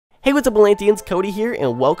Hey, what's up Atlanteans, Cody here,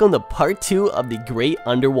 and welcome to part 2 of the Great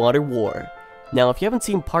Underwater War. Now, if you haven't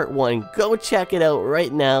seen part 1, go check it out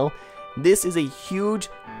right now. This is a huge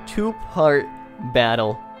 2-part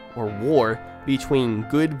battle, or war, between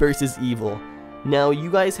good versus evil. Now,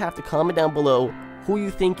 you guys have to comment down below who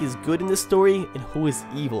you think is good in this story and who is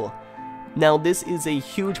evil. Now, this is a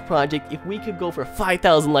huge project. If we could go for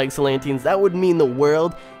 5,000 likes, Atlanteans, that would mean the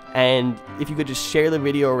world. And if you could just share the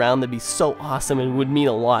video around, that'd be so awesome and would mean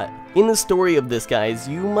a lot. In the story of this, guys,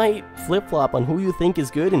 you might flip-flop on who you think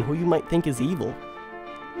is good and who you might think is evil.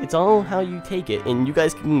 It's all how you take it, and you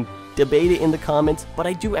guys can debate it in the comments, but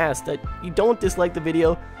I do ask that you don't dislike the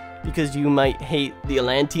video because you might hate the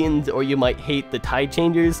Atlanteans or you might hate the Tide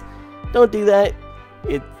Changers. Don't do that.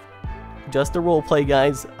 It's just a roleplay,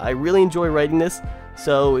 guys. I really enjoy writing this,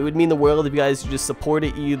 so it would mean the world if you guys just support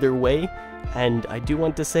it either way. And I do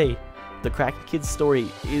want to say, the KRAKEN Kids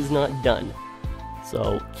story is not done.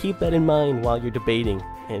 So keep that in mind while you're debating,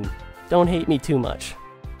 and don't hate me too much.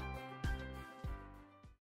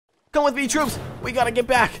 Come with me, troops! We gotta get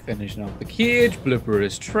back! Finishing off the cage, Blooper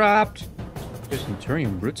is trapped. There's some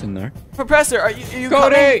Turian brutes in there. Professor, are you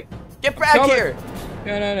Cody! coming? Get back here!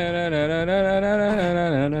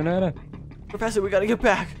 Professor, we gotta get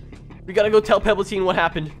back. We gotta go tell Pebbleteen what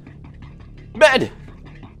happened. Men!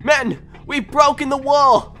 Men! We've broken the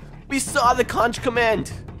wall! We saw the conch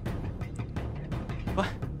command! What?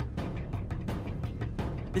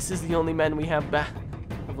 This is the only men we have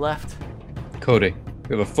left. Cody,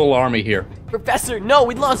 we have a full army here. Professor, no!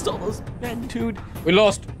 We lost all those men, dude! We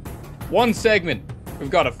lost one segment.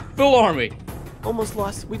 We've got a full army. Almost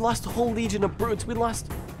lost. We lost a whole legion of brutes. We lost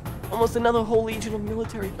almost another whole legion of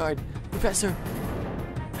military guard. Professor,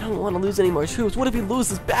 I don't want to lose any more troops. What if we lose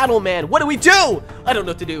this battle, man? What do we do? I don't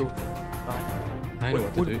know what to do. I know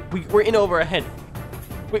what to do. We're in over our head.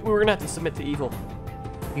 We're gonna have to submit to evil.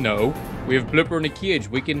 No, we have Blooper in a cage.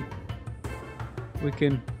 We can.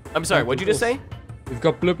 I'm sorry. What'd you just say? We've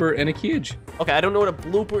got Blooper in a cage. Okay, I don't know what a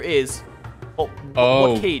blooper is. Oh.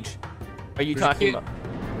 What cage are you talking about?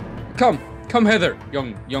 Come hither,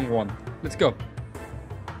 young one. Let's go.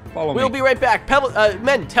 Follow me. We'll be right back.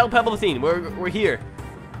 Men, tell Pebbleteen we're here.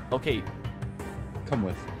 Okay. Come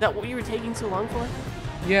with. Is that what you were taking so long for?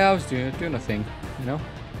 Yeah, I was doing a thing, you know.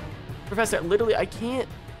 Professor, literally, I can't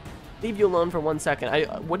leave you alone for 1 second.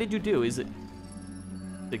 What did you do? Is it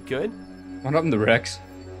good? What happened to Rex?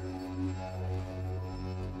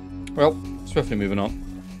 Well, swiftly moving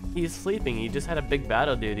on. He's sleeping. He just had a big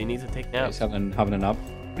battle, dude. He needs to take naps. He's having a nap.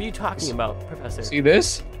 What are you talking about, Professor? See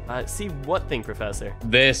this? See what thing, Professor?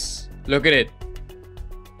 This. Look at it.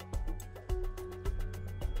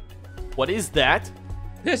 What is that?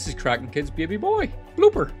 This is KRAKEN Kid's baby boy,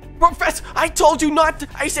 Blooper. Professor, I told you not to.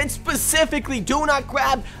 I said specifically, do not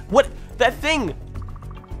grab that thing.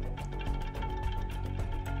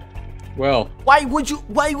 Well, why would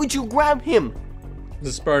you grab him? It's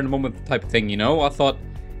a spur of the moment type thing, you know. I thought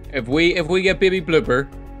if we get baby Blooper,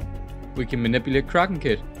 we can manipulate KRAKEN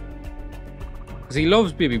Kid. Because he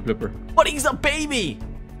loves baby Blooper. But he's a baby.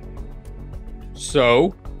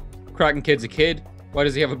 So, KRAKEN Kid's a kid. Why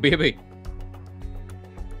does he have a baby?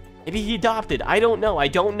 Maybe he adopted. I don't know. I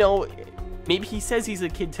don't know. Maybe he says he's a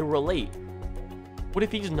kid to relate. What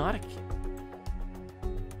if he's not a kid?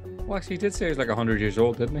 Well, actually, he did say he's like 100 years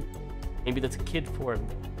old, didn't he? Maybe that's a kid for him.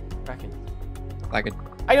 KRAKEN. Like it.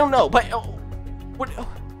 I don't know, but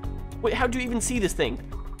how'd you even see this thing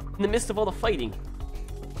in the midst of all the fighting?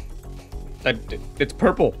 It's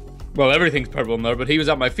purple. Well, everything's purple in there, but he was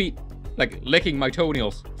at my feet, like licking my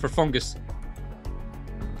toenails for fungus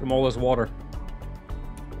from all this water.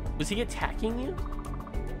 Was he attacking you?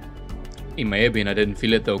 He may have been. I didn't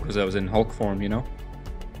feel it though, because I was in Hulk form, you know.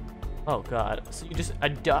 Oh God! So you just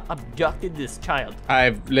abducted this child?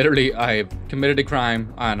 I've committed a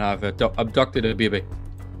crime and I've abducted a baby.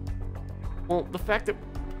 Well, the fact that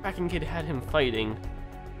KRAKEN Kid had him fighting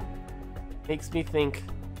makes me think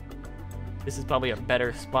this is probably a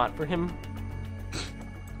better spot for him.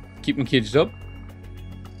 Keep him caged up.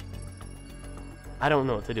 I don't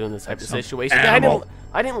know what to do in this type of situation.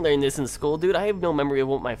 I didn't learn this in school, dude. I have no memory of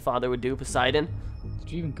what my father would do, Poseidon.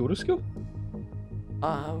 Did you even go to school?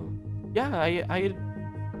 Yeah, I had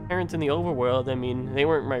parents in the overworld. I mean, they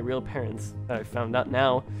weren't my real parents that I found out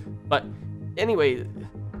now. But anyway,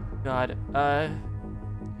 God,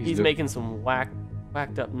 he's making some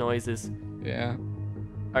whacked up noises. Yeah.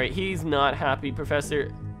 All right, he's not happy,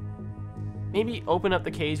 Professor. Maybe open up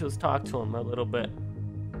the cage. Let's talk to him a little bit.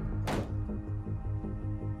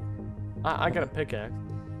 I got a pickaxe.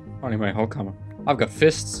 Only my Hulk hammer. I've got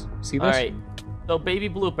fists. See this? All right. So, baby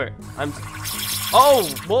Blooper, Oh,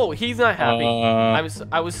 whoa, he's not happy. Uh,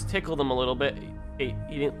 I was tickled him a little bit. He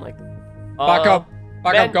didn't like. Back up.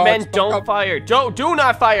 Back up, guards. Men, Back don't up. fire. Do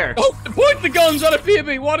not fire. Oh, point the guns at a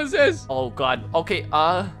baby. What is this? Oh God. Okay.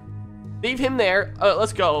 Leave him there.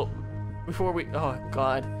 Let's go. Before we. Oh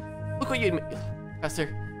God. Look what you,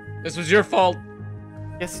 Professor. This was your fault.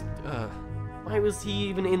 Yes. Why was he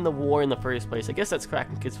even in the war in the first place? I guess that's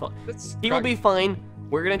Kraken Kid's fault. He will be fine.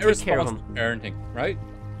 We're gonna take care of him. Parenting, right?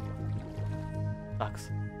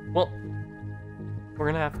 Sucks. Well, we're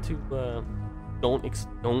gonna have to.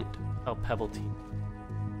 Don't. Oh, Pebble Team.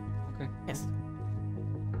 Okay. Yes.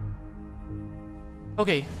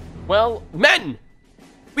 Okay. Well, men,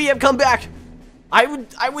 we have come back. I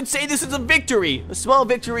would say this is a victory, a small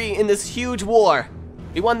victory in this huge war.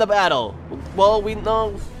 We won the battle. Well, we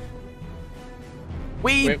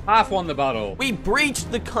half won the battle. We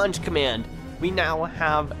breached the Conch Command. We now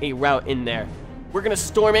have a route in there. We're gonna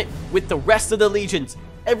storm it with the rest of the legions.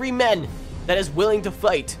 Every man that is willing to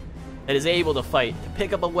fight, that is able to fight, to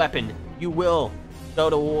pick up a weapon, you will go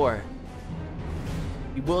to war.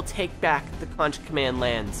 We will take back the Conch Command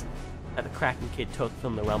lands that the Kraken Kid took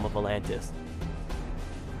from the realm of Atlantis.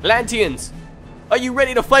 Atlanteans, are you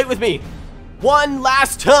ready to fight with me? One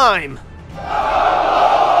last time!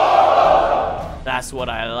 That's what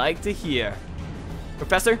I like to hear.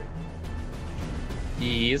 Professor?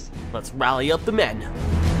 Yes. Let's rally up the men.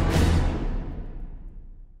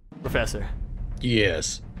 Professor.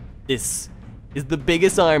 Yes. This is the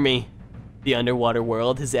biggest army the underwater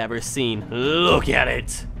world has ever seen. Look at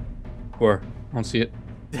it. Where? I don't see it.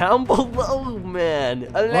 Down below, man.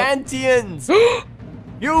 Atlanteans.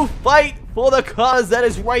 You fight for the cause that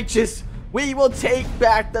is righteous. We will take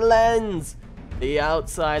back the lands. The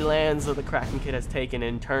outside lands that the Kraken Kid has taken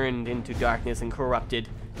and turned into darkness and corrupted.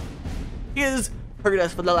 He has hurt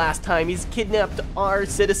us for the last time. He's kidnapped our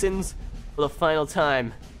citizens for the final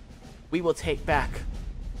time. We will take back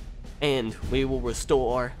and we will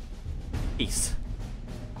restore peace.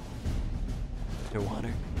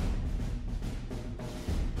 Underwater.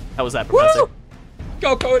 How was that, Professor? Woo!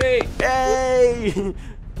 Go, Cody! Hey!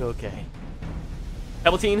 Okay.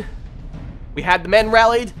 Pebbletine, we had the men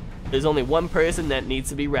rallied. There's only one person that needs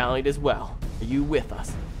to be rallied as well. Are you with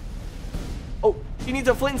us? Oh, she needs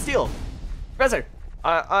a flint and steel. Professor,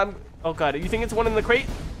 oh God, you think it's one in the crate?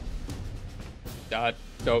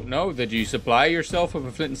 Don't know. Did you supply yourself with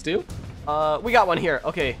a flint and steel? We got one here.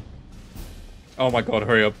 Okay. Oh my God,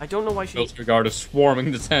 hurry up. I don't know why she... Military guard is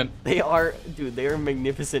swarming the tent. They are, dude, they are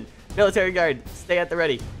magnificent. Military guard, stay at the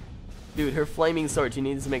ready. Dude, her flaming sword, she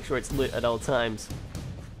needs to make sure it's lit at all times.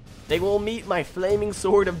 They will meet my flaming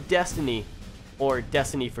sword of destiny. Or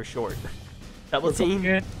destiny for short.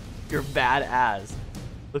 Pebbletine, you're badass.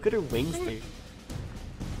 Look at her wings, dude.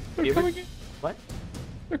 They're coming in. What?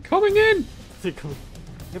 They're coming in. They're coming.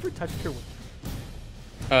 You ever touched her wings?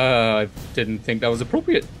 I didn't think that was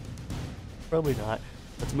appropriate. Probably not.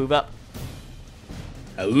 Let's move up.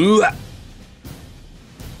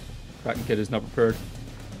 Kraken Kid is not prepared.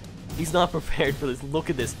 He's not prepared for this. Look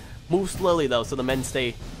at this. Move slowly though, so the men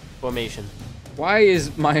stay formation. Why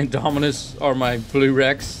is my Indominus or my Blue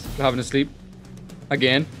Rex having to sleep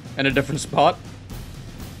again in a different spot?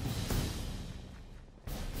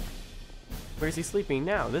 Where's he sleeping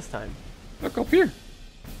now? This time? Look up here.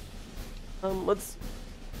 Let's.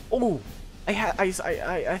 Oh,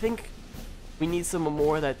 I think we need some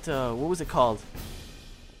more of that. What was it called?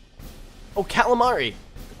 Oh, calamari.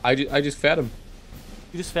 I just fed him.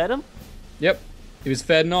 You just fed him? Yep. He was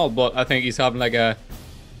fed and all, but I think he's having like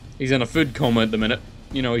he's in a food coma at the minute.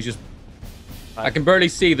 You know, he's just, I can barely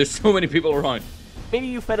see. There's so many people around. Maybe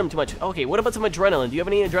you fed him too much. Okay, what about some adrenaline? Do you have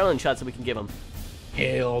any adrenaline shots that we can give him?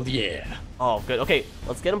 Hell yeah. Oh, good. Okay,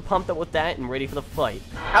 let's get him pumped up with that and ready for the fight.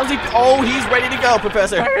 How's he? Oh, he's ready to go,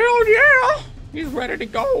 Professor. Hell yeah. He's ready to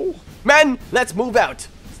go. Men, let's move out.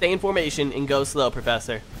 Stay in formation and go slow,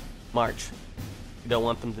 Professor. March. We don't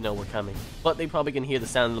want them to know we're coming. But they probably can hear the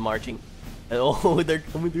sound of the marching. Oh, they're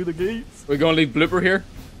coming through the gates. We're gonna leave Blooper here?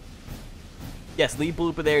 Yes, leave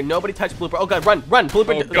Blooper there. Nobody touch Blooper. Oh god, run, run,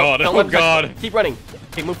 Blooper. Oh god, don't oh let him touch god. him. Keep running.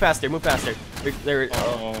 Okay, move faster, move faster. Blooper.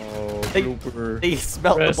 They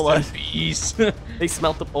smelt Rest the blood. in peace. They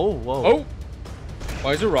smelt the. Oh, whoa. Oh.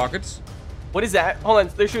 Why is there rockets? What is that? Hold on,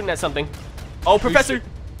 they're shooting at something. Oh, Professor.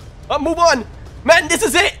 Move on. Man, this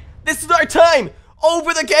is it. This is our time.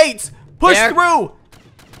 Over the gates. Push through.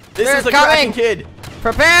 This is the Kraken Kid.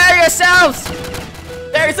 Prepare yourselves.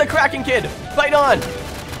 There's the Kraken Kid. Fight on.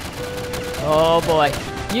 Oh boy.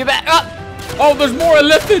 You bet. Oh, there's more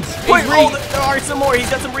lifted. Wait, there are some more. He's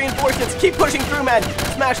got some reinforcements. Keep pushing through, man.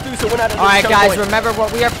 Smash through so we're not. All right, guys. Remember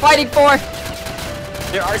what we are fighting for.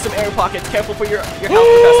 There are some air pockets. Careful for your health,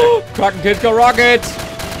 Professor. Kraken Kid's got rockets.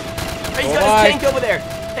 Hey, he's got his tank over there.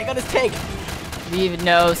 Take out his tank. Leave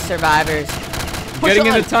no survivors. Getting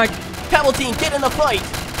in the tank. Pebble team, get in the fight.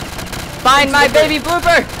 Find my baby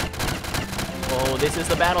blooper. Oh, this is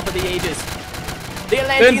the battle for the ages. The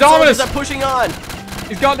Atlantean soldiers are pushing on.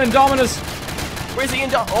 He's got an Indominus. Where's the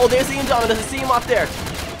Indominus? Oh, there's the Indominus. I see him up there.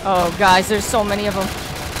 Oh, guys, there's so many of them.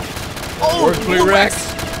 Oh, where's Blue Rex?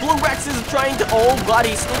 Blue Rex is trying to. Oh, God,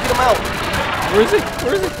 he's sneaking them out. Where is he?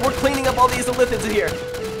 Where is he? We're cleaning up all these lithids in here.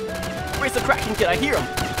 Where's the Kraken Kid? I hear him.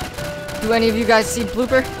 Do any of you guys see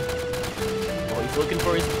blooper? Oh, he's looking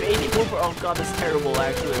for his baby blooper. Oh, God, that's terrible,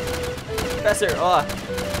 actually. Professor,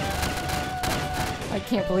 I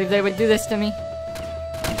can't believe they would do this to me.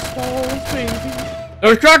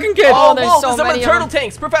 There's Kraken Kid! Oh, there's so some of many the of turtle them.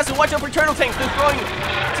 tanks. Professor, watch out for turtle tanks. They're throwing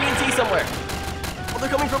TNT somewhere. Oh, they're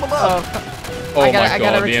coming from above. Oh I my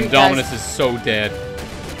god, the retreat, Indominus guys. is so dead.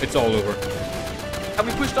 It's all over. Have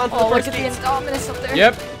we pushed on to the Oh, look first at the gates? Indominus up there.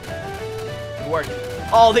 Yep. Good work.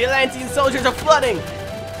 Oh, the Atlantean soldiers are flooding.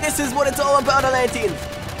 This is what it's all about, Atlanteans.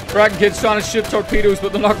 Kraken Kid's trying to shoot torpedoes,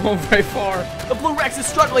 but they're not going very far. The Blue Rex is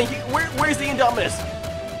struggling. Where's the Indominus?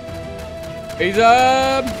 He's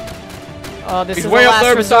Oh, this he's is way the up last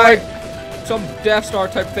there resort. beside some Death Star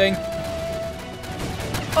type thing.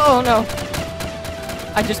 Oh no!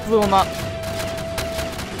 I just blew him up.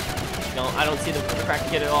 No, I don't see the Kraken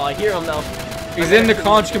Kid at all. I hear him though. He's in the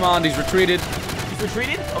conch command. He's retreated. He's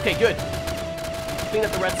retreated? Okay, good. Clean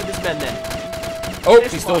up the rest of his men then. Oh, Finish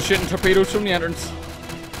he's him still off. shooting torpedoes from the entrance.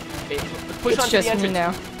 Okay, let's push on It's to just the me entrance.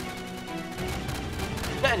 now.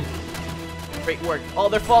 Men. Great work. Oh,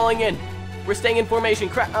 they're falling in. We're staying in formation.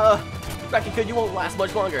 Kraken Kid, you won't last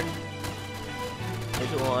much longer.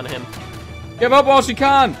 Visual on him. Give up while she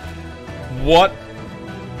can. What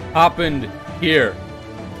happened here?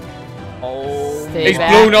 Oh, Stay He's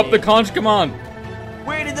back. blown up the conch command.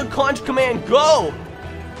 where did the conch command go?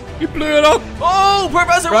 He blew it up. Oh,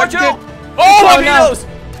 Professor, watch Kraken out! Kid. Oh, Torpedoes!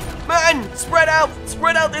 Man, spread out!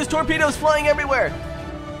 Spread out! There's torpedoes flying everywhere!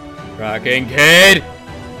 Kraken Kid.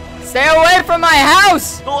 Stay away from my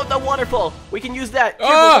house! Go up that waterfall. We can use that.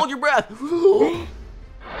 Careful, Ah! hold your breath.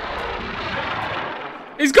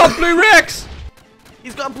 He's got Blue Rex.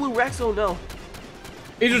 He's got Blue Rex. Oh no.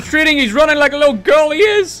 He's retreating. He's running like a little girl. He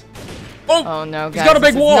is. Oh, Oh no, guys, he's got a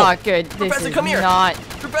big this wall. is not good. This Professor, is come here. not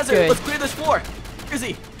Professor, good. let's clear this floor. Where is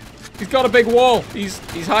he? He's got a big wall. He's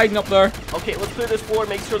hiding up there. Okay, let's clear this floor.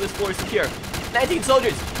 Make sure this floor is secure. 19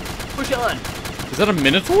 soldiers, push on. Is that a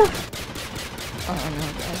Minotaur? Oh no,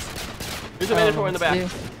 guys. There's a I don't Minotaur know in the what back. to do.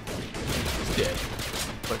 He's dead.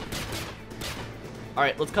 All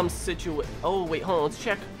right, let's come situate. Oh wait, hold on. Let's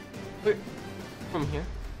check. Where? From here.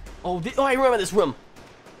 Oh, oh, I remember this room.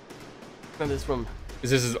 Remember this room. Is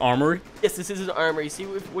this his armory? Yes, this is his armory. See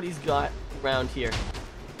what he's got around here.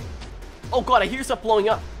 Oh god, I hear stuff blowing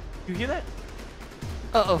up. You hear that?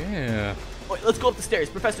 Uh-oh. Yeah. Wait, let's go up the stairs.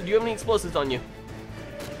 Professor, do you have any explosives on you?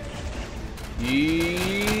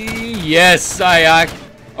 Yes,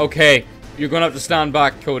 okay. You're gonna have to stand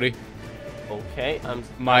back, Cody. Okay,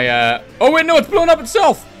 My oh wait, no, it's blown up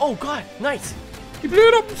itself. Oh god, nice. He blew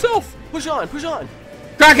it up himself. Push on, push on.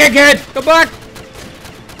 Kraken Kid, come back.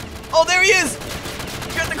 Oh, there he is.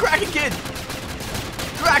 Get the Kraken Kid.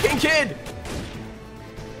 Kraken Kid.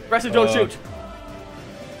 Professor, don't shoot.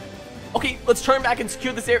 Okay, let's turn back and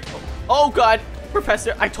secure this area. Oh god,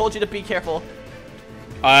 Professor, I told you to be careful.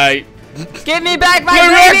 Give me back my Blue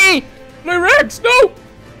Rex! baby! Blue Rex, no!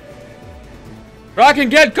 Kraken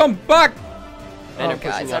Kid, come back! Men Oh are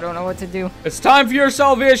pushing guys, up. I don't know what to do. It's time for your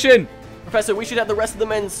salvation. Professor, we should have the rest of the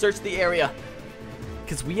men search the area.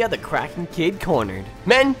 Because we have the Kraken Kid cornered.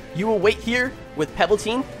 Men, you will wait here with Pebble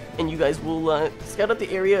Team, and you guys will scout out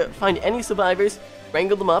the area, find any survivors,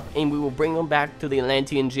 wrangle them up, and we will bring them back to the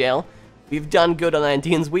Atlantean jail. We've done good,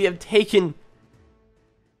 Atlanteans. We have taken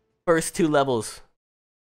first 2 levels.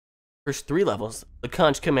 First 3 levels. The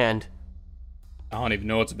Conch Command. I don't even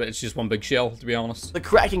know. It's just one big shell, to be honest. The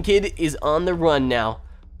Kraken Kid is on the run now.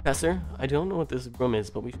 Professor, I don't know what this room is,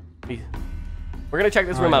 but we're gonna check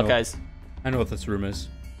this room out, guys. I know what this room is.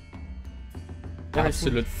 Never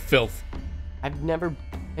Absolute filth. I've never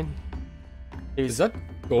been. Is that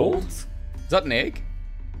gold? Is that an egg?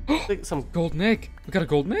 Like some Golden egg. We got a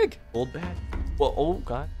golden egg. gold bag? Well, oh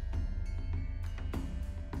god.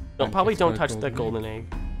 No, probably don't touch that golden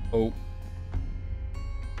egg. Oh.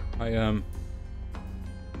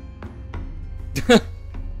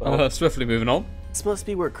 Swiftly moving on. This must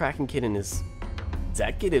be where Kraken Kid and his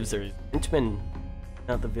executives or henchmen,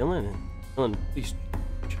 not the villain. These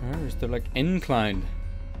chairs, they're like inclined.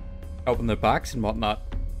 Helping their backs and whatnot.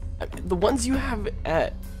 The ones you have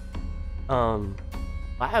at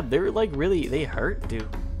lab, they're like really, they hurt, dude.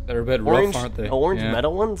 They're a bit Orange, rough, aren't they? orange Yeah.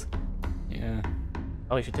 metal ones. Yeah.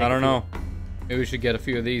 Oh, you should take. I don't know. Maybe we should get a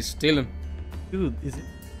few of these. Steal them. Dude, is it?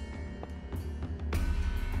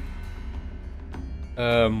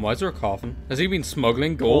 Why is there a coffin? Has he been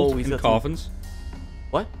smuggling gold he's in got some- coffins?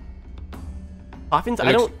 What? Coffins? It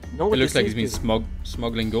I looks- don't know what It looks this like is, he's been dude.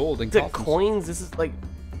 smuggling gold in Is it coffins. coins? This is like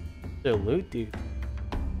the loot, dude.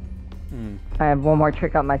 I have one more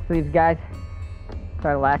trick up my sleeves, guys. It's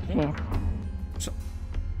our last chance.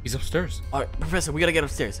 He's upstairs. All right, Professor, we gotta get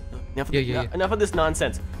upstairs. Enough of, Yeah. enough of this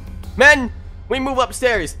nonsense. Men, we move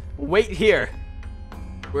upstairs. Wait here.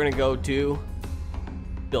 We're gonna go do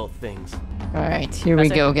build things. Alright, here we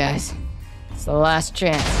go, guys. It's the last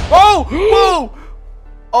chance. Oh! Whoa!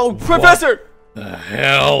 Oh, Professor! The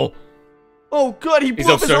hell? Oh, God, he blew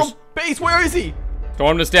up his upstairs. own base. Where is he?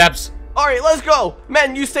 Storm the steps. All right, let's go.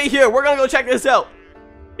 Men, you stay here. We're gonna go check this out.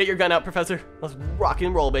 Get your gun out, Professor. Let's rock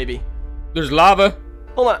and roll, baby. There's lava.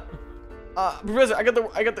 Hold on. Professor, I got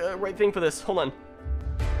the right thing for this. Hold on.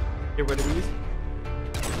 Get rid of these.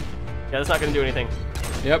 Yeah, that's not gonna do anything.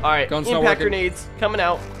 Yep. All right, Gun's not impact working. grenades coming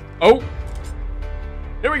out. Oh.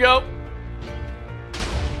 Here we go.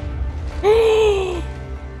 Oh,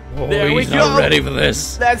 There we he's not go. ready for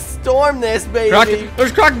this. Let's storm this, baby. Kraken.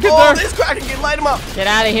 There's Kraken Kid Oh, there. this Kraken Kid, light him up. Get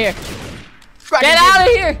out of here. Kraken Get Kid, out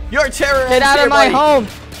of here. Your terror Get ends out here, of my buddy. home.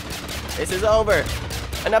 This is over.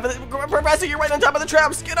 Enough of this. Professor, you're right on top of the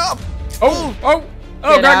traps. Get up. Oh. Get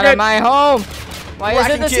Kraken out Kid. of my home. Why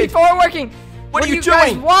Kraken isn't the Kid. C4 working? What are do you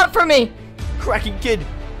guys doing? want from me? Kraken Kid,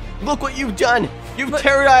 look what you've done. You've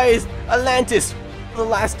terrorized Atlantis for the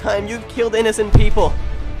last time. You've killed innocent people.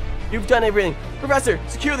 You've done everything. Professor,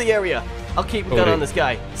 secure the area. I'll keep a gun Cody. on this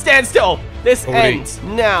guy. Stand still. This Cody. ends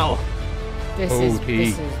now. This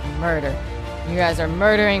is murder. You guys are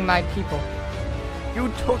murdering my people.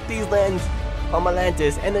 You took these lands from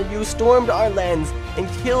Atlantis, and then you stormed our lands and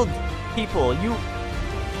killed people. You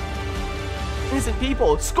innocent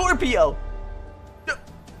people. Scorpio.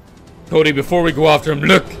 Cody, before we go after him,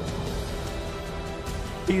 look.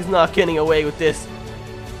 He's not getting away with this.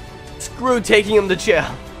 Screw taking him to jail.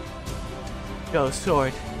 Joe's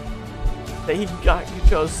sword. That he got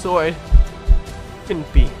Joe's sword.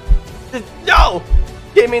 Couldn't be. No!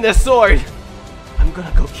 Give me the sword! I'm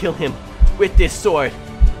gonna go kill him with this sword.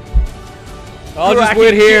 I'll just Kraken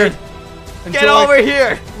wait here. Kid, Enjoy. Get over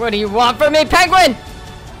here! What do you want from me, Penguin?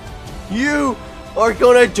 You are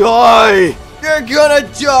gonna die! You're gonna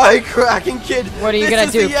die, Kraken Kid! What are you This gonna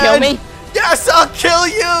is do, the kill end. me? Yes, I'll kill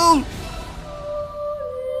you!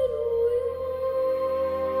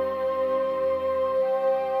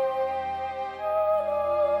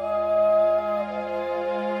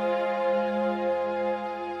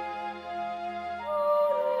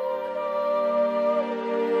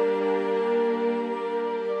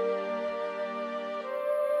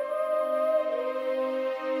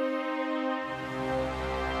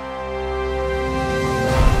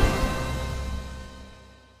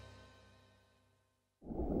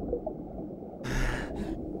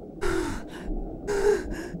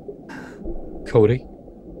 Cody.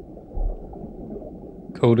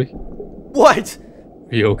 Cody, What?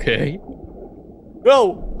 are you okay?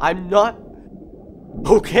 No, I'm not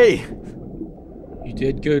okay. You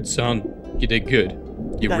did good, son. You did good.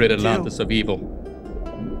 You That rid too. Atlantis of evil.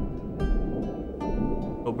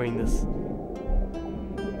 We'll bring this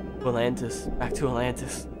to Atlantis, back to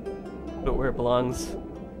Atlantis. Put it where it belongs,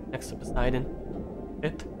 next to Poseidon.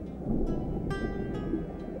 It.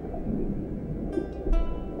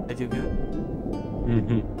 I do good.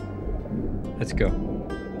 Mm-hmm. Let's go.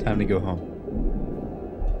 Time to go home.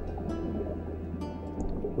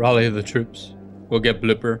 Rally the troops. We'll get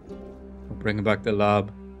Blipper. We'll bring him back to the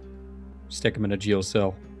lab. Stick him in a jail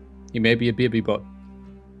cell. He may be a baby, but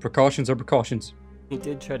precautions are precautions. He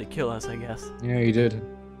did try to kill us, I guess. Yeah, he did.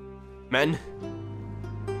 Men,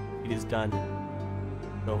 it is done.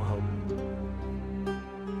 Go home.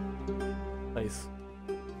 Place.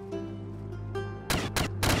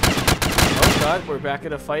 Oh God, we're back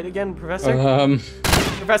at a fight again, Professor.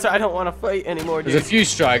 Professor, I don't want to fight anymore, dude. There's a few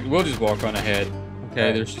stragglers. We'll just walk on ahead. Okay,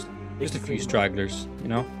 Alright. there's just a few stragglers, you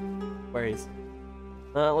know? Where is?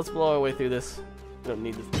 Let's blow our way through this. We don't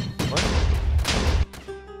need this. What?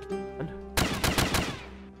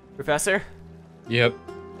 Professor, Yep.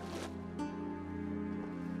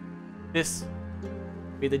 this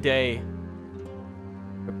be the day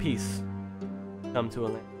for peace come to a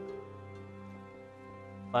land.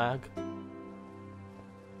 Flag.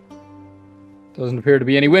 Doesn't appear to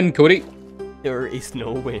be any wind, Cody. There is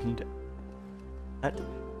no wind. That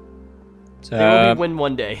Maybe we win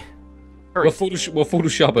one day. Hurry. We'll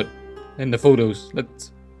Photoshop it in the photos.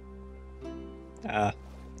 Let's.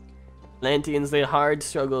 Atlanteans, the hard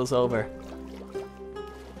struggle is over.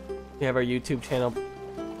 We have our YouTube channel.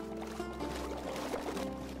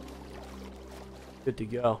 Good to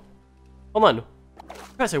go. Hold on.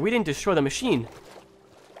 Professor, we didn't destroy the machine.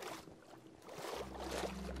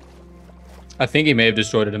 I think he may have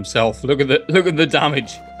destroyed it himself. Look at the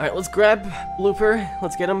damage. Alright, let's grab Blooper.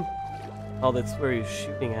 Let's get him. Oh, that's where he's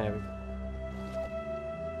shooting at everything.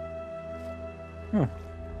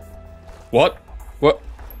 What? What?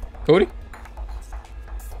 Cody?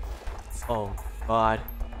 Oh, God.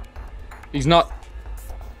 He's not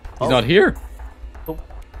here. Oh.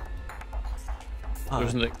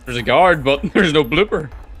 There's a guard, but there's no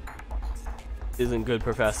Blooper. Isn't good,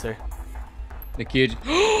 Professor. The cage.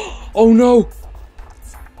 Oh no!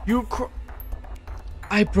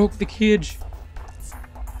 I broke the cage.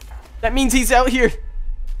 That means he's out here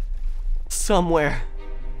somewhere.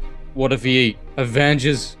 What if he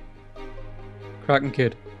avenges Kraken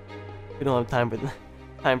Kid? We don't have time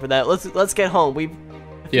for that. Let's get home. We've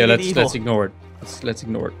let's ignore it. Let's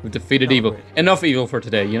ignore it. We've defeated evil. Enough evil for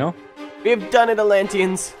today, you know? We have done it,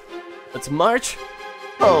 Atlanteans. Let's march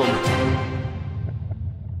home.